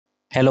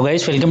Hello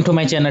guys, welcome to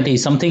my channel T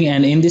something,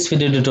 and in this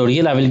video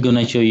tutorial I will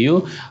gonna show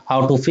you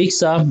how to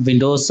fix a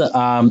Windows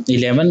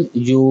 11.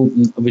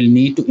 You will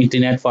need to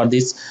internet for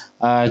this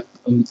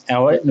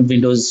error,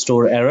 Windows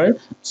Store error.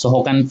 So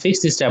how can fix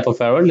this type of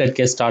error? Let's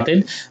get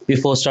started.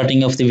 Before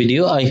starting of the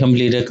video, I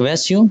humbly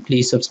request you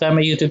please subscribe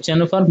my YouTube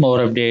channel for more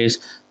updates.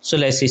 So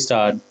let's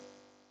start.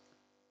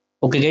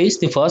 Okay guys,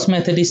 the first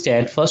method is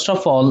that first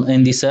of all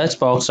in the search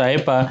box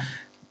type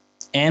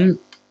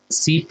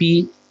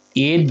ncp8.cpl.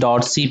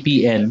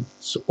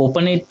 So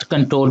open it,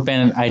 control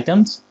panel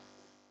items,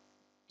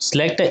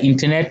 select the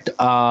internet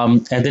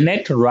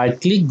ethernet,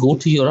 right click, go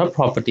to your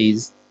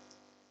properties.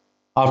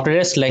 After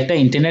that, select the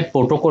internet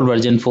protocol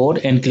version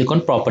 4 and click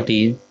on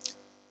property.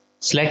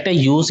 Select the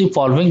use the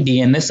following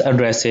DNS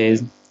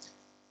addresses.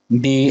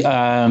 The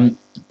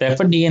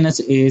preferred DNS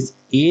is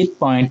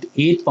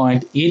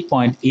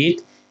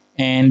 8.8.8.8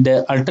 and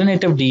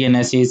alternative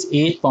DNS is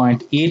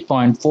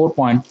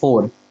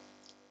 8.8.4.4.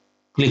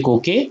 Click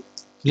OK,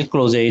 click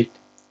close it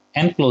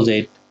and close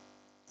it.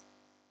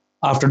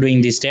 After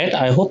doing this step,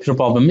 I hope your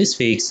problem is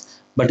fixed.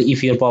 But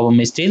if your problem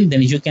is still,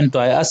 then you can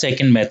try a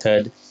second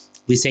method.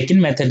 The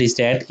second method is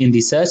that in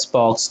the search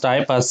box,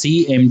 type a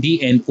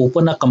cmd and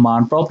open a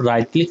command prompt,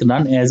 right click,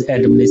 run as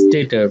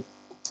administrator.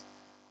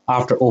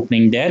 After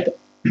opening that,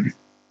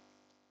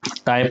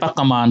 type a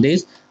command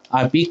is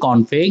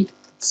ipconfig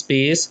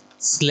space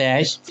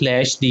 /flash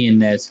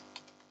DNS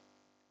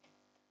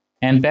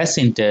and press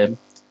enter.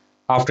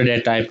 After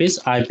that, type is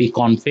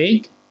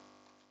ipconfig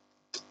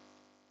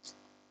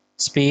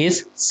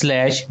space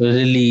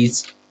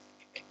 /release.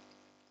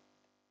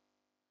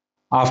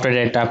 After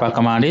that, type a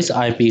command is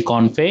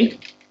ipconfig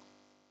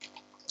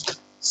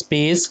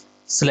space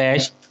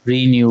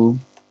 /renew.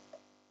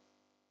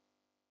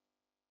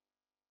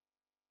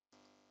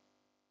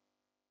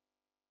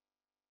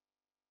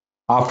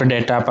 After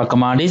that, type a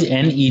command is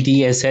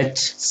netsh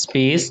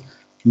space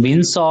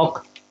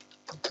winsock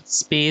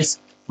space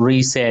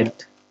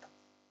reset.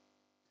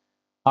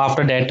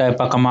 After that, type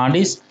a command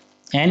is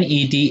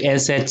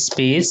netsh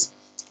space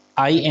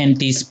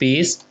int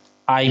space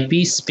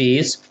ip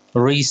space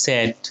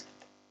reset.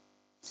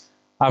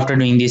 After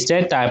doing this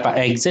step, type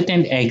exit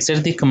and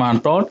exit the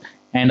command prompt.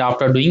 And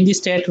after doing this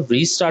step,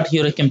 restart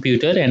your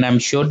computer. And I'm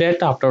sure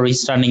that after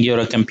restarting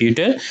your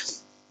computer,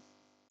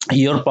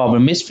 your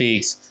problem is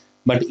fixed.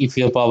 But if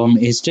your problem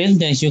is still,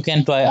 then you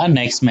can try a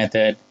next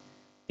method.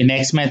 The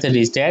next method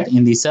is that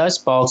in the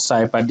search box,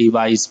 type a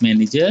device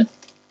manager.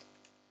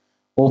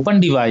 Open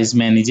device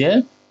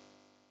manager.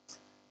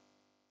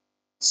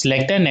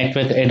 Select a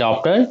network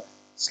adapter.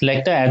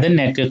 Select the other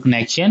network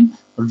connection.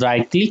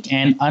 Right click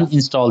and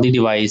uninstall the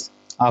device.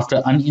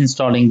 After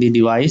uninstalling the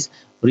device,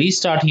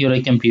 restart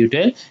your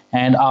computer,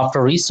 and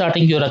after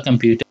restarting your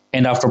computer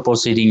and after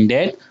proceeding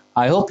that,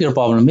 I hope your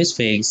problem is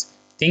fixed.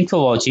 Thanks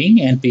for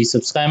watching and please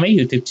subscribe my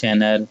YouTube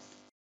channel.